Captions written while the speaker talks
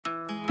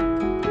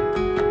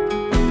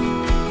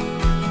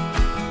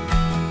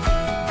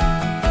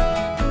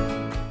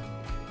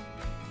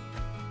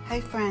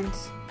Okay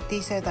friends,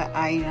 these are the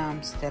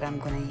items that I'm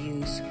going to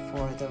use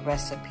for the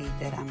recipe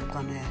that I'm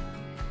going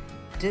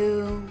to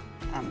do.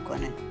 I'm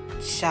going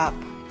to chop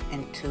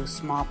into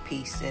small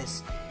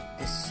pieces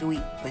the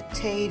sweet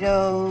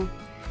potato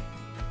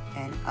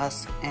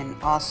and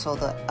also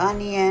the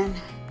onion,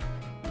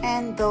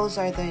 and those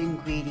are the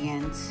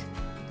ingredients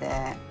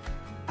that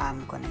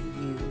I'm going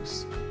to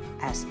use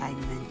as I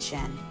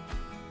mentioned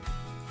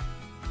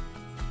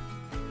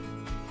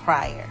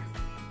prior.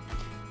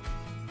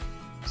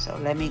 So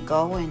let me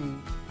go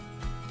and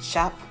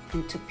chop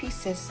into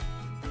pieces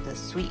the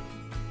sweet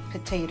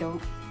potato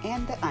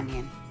and the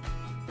onion.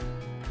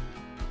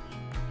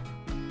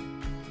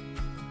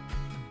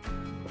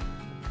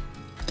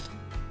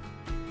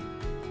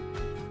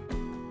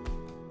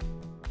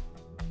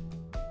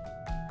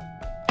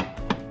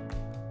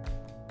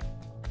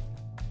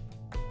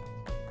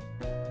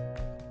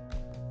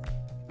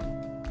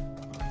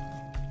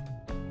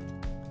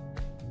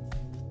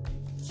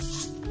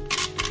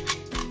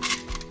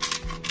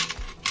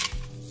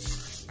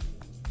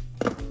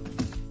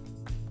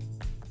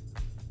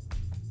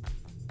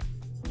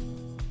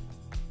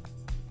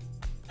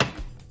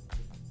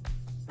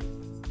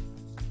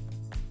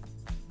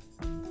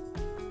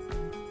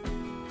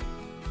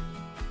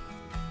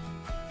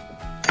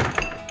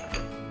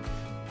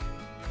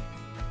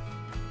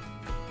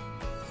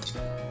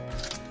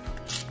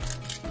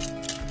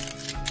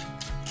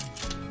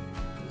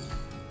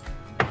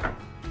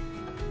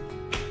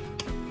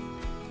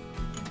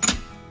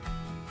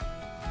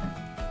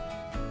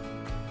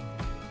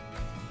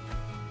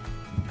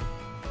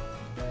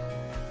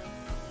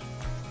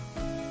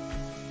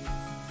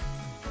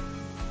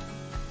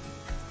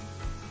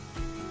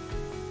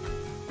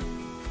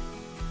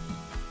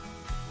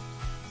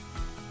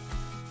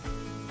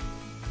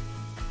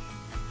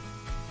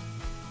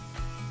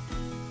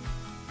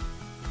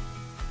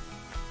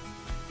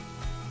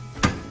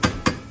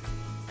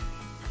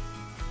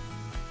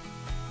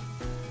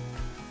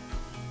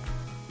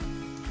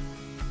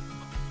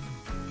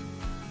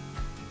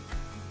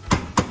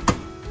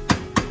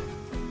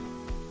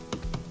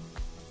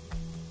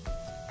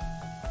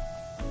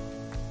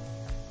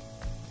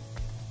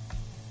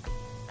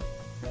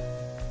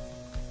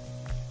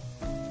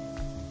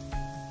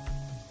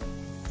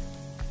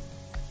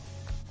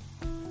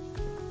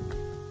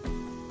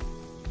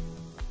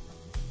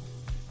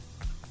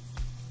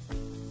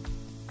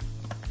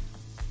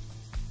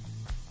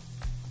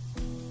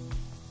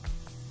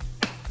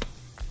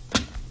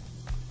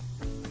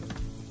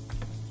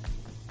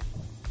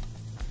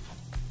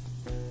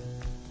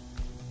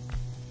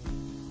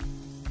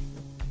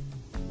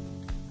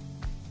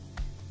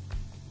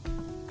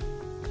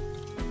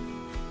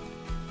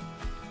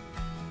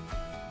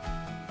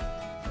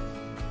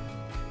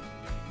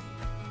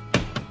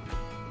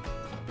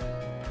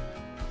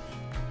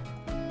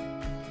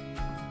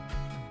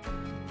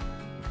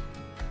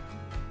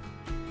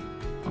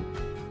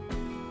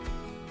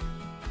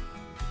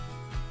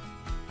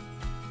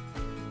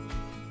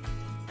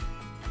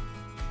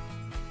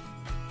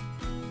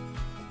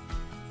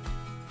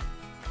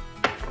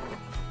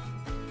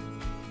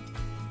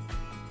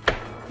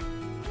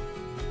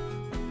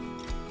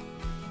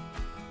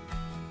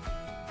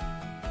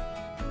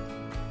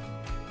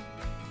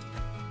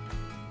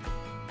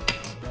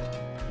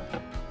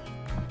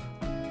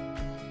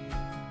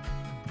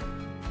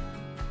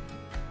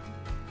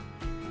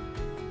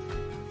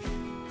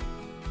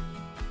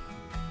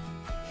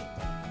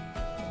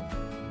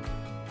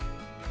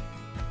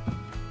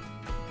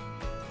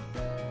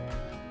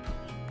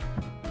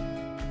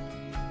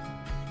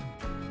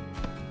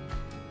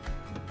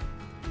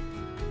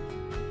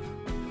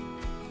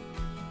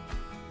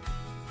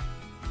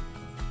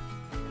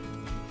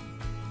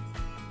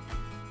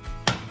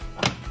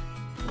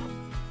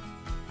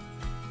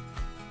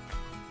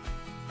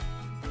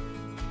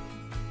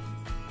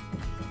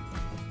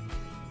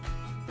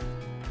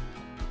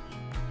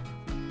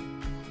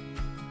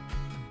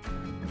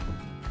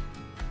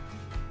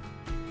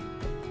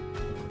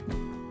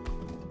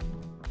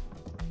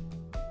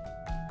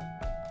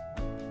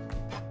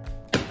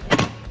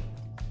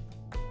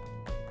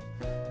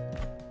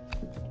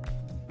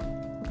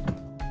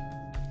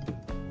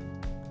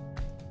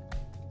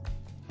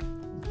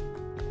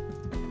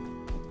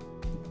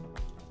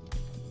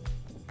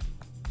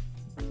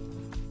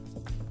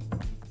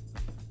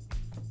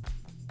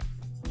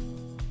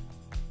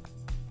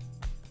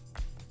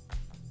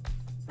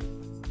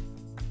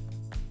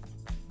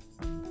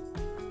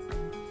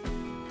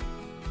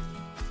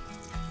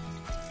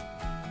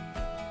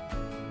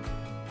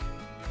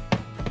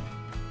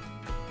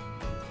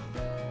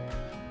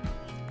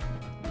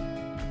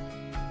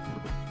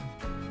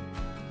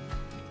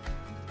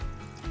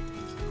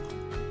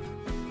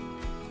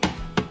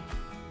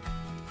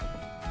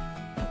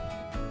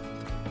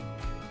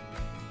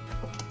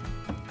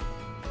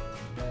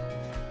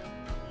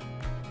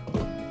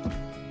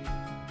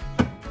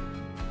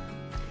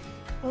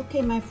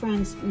 Okay, my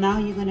friends, now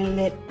you're gonna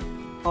let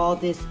all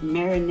this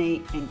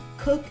marinate and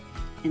cook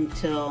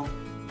until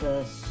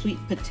the sweet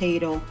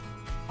potato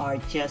are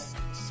just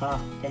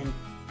soft and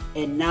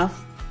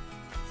enough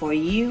for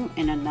you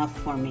and enough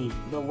for me,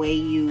 the way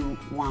you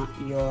want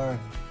your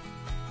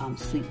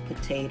sweet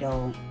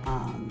potato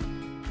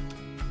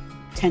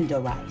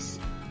tenderized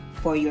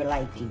for your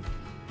liking.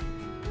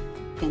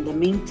 In the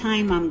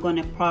meantime, I'm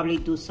gonna probably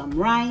do some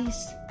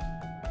rice,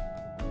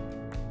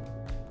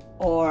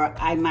 or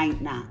I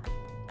might not.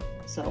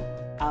 So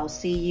I'll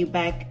see you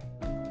back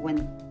when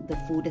the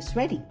food is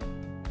ready.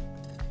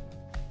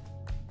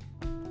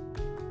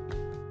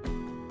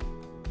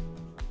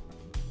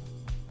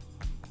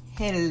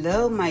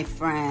 Hello, my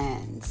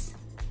friends.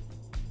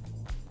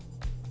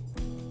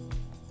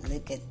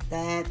 Look at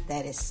that.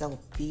 That is so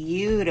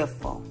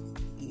beautiful.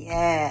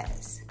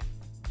 Yes.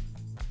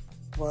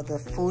 Well, the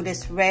food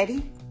is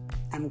ready.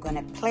 I'm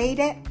gonna plate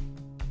it.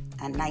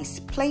 A nice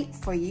plate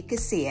for you to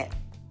see it.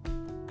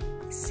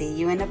 See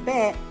you in a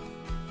bit.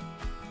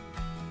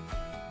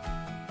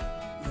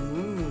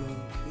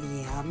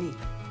 Yummy.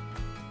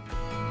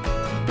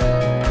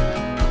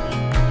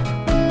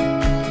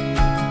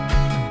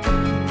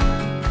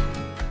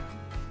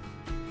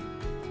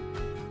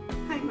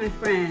 Hi, my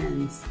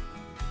friends.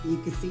 You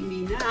can see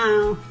me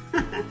now.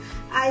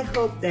 I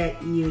hope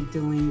that you're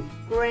doing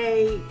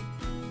great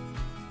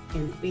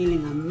and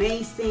feeling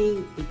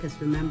amazing, because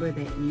remember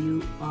that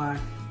you are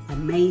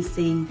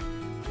amazing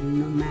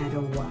no matter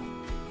what.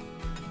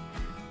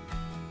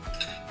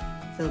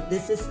 So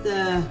this is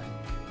the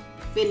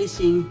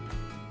finishing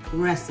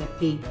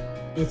recipe.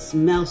 It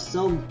smells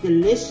so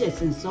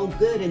delicious and so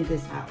good in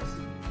this house.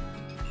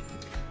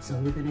 So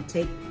we're gonna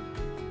take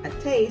a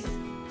taste.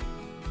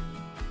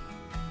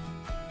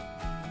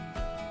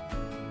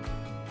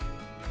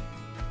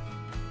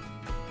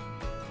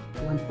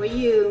 One for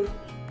you.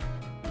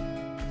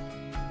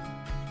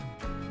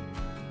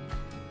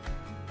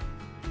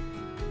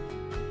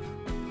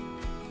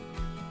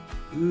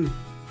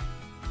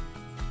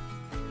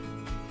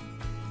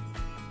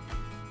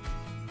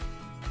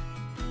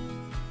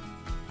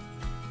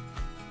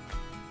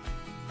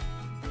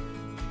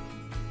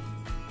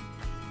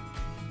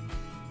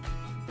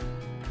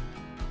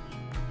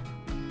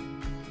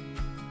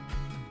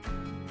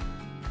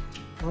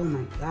 Oh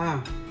my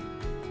God.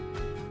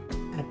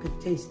 I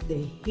could taste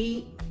the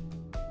heat.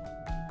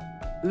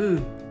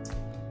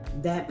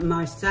 That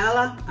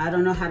marsala, I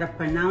don't know how to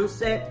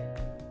pronounce it.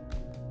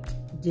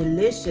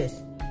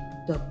 Delicious.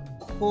 The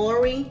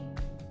curry,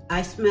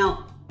 I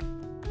smell,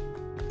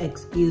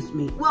 excuse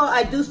me. Well,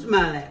 I do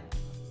smell it,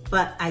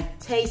 but I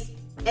taste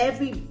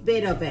every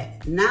bit of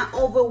it. Not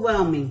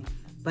overwhelming,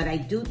 but I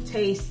do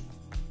taste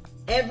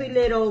every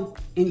little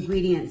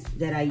ingredients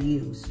that I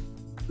use.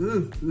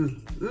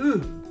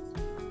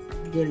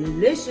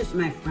 Delicious,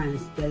 my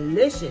friends,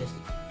 delicious.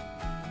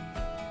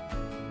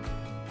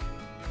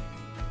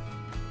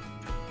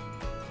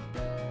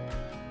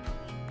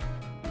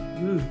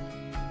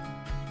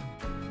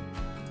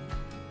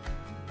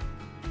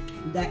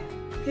 That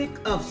kick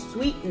of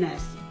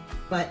sweetness,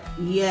 but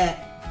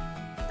yet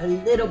a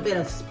little bit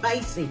of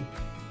spicy.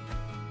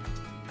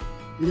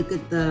 Look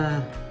at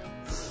the,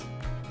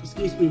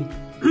 excuse me,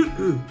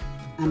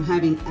 I'm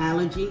having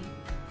allergy.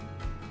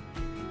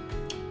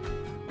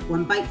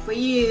 One bite for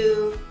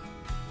you.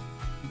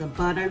 The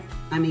butter,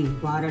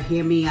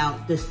 hear me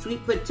out. The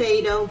sweet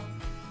potato.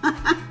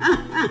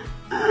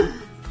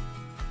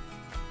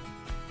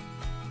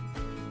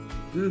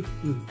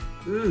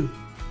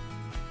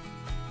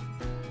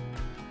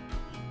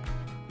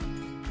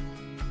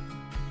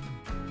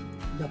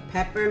 The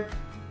pepper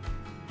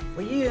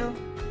for you.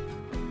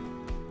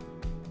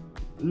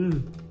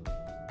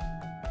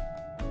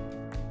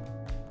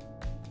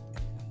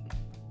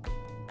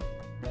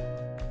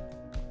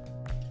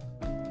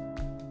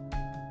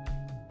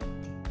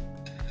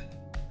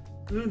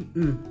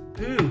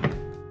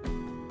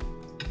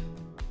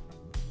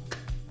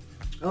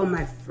 Oh,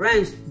 my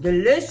friends,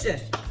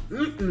 delicious.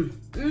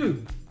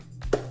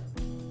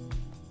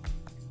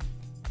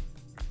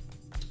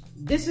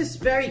 This is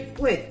very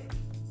quick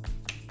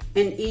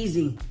and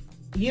easy.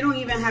 You don't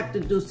even have to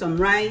do some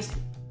rice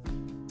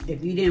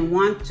if you didn't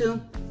want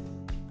to,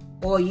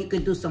 or you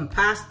could do some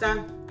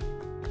pasta.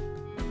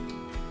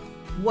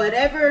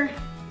 Whatever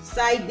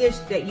side dish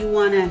that you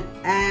want to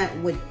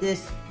add with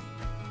this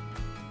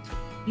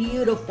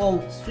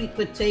beautiful sweet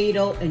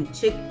potato and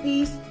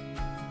chickpeas,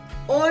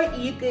 or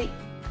you could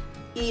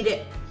eat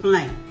it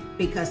plain,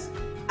 because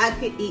I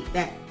could eat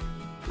that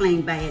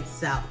plain by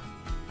itself.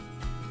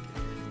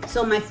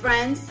 So my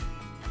friends,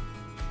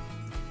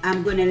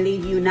 I'm gonna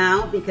leave you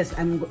now because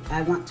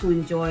I want to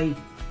enjoy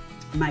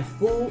my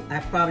food. I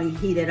probably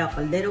heat it up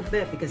a little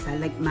bit because I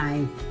like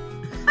my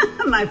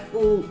my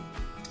food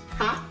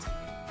hot.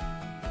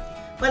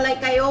 But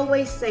like I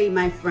always say,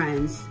 my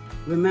friends,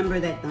 remember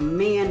that the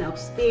man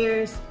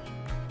upstairs,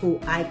 who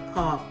I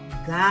call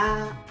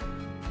God,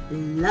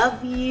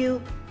 love you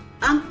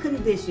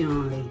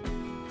unconditionally.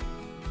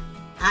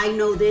 I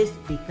know this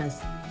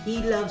because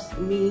he loves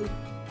me,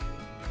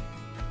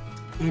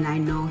 and I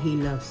know he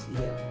loves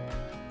you.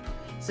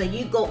 So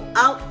you go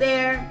out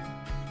there,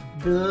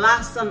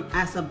 blossom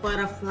as a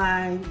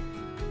butterfly,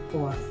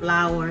 or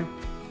flour.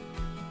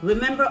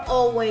 Remember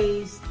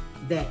always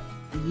that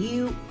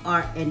you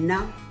are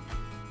enough,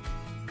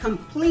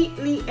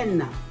 completely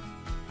enough.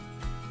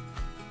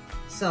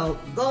 So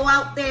go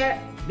out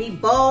there, be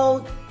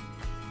bold,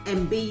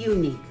 and be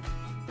unique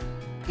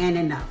and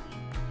enough.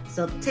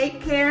 So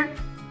take care.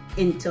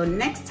 Until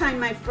next time,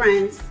 my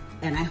friends,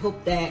 and I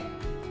hope that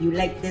you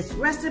like this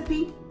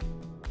recipe.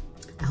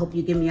 I hope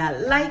you give me a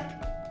like,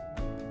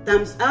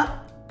 thumbs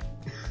up,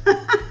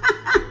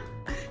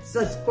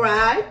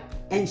 subscribe,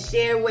 and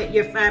share with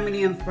your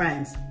family and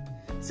friends.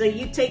 So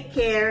you take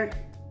care.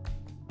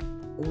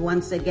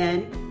 Once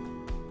again,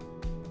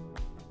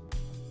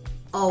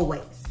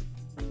 always,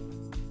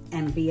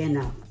 and be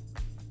enough.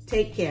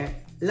 Take care.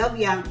 Love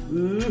ya.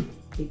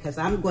 Because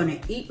I'm gonna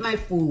eat my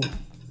food.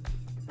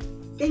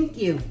 Thank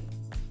you.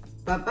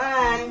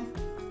 Bye-bye.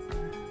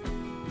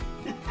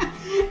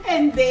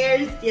 And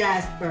there's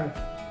Jasper.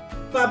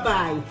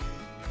 Bye-bye.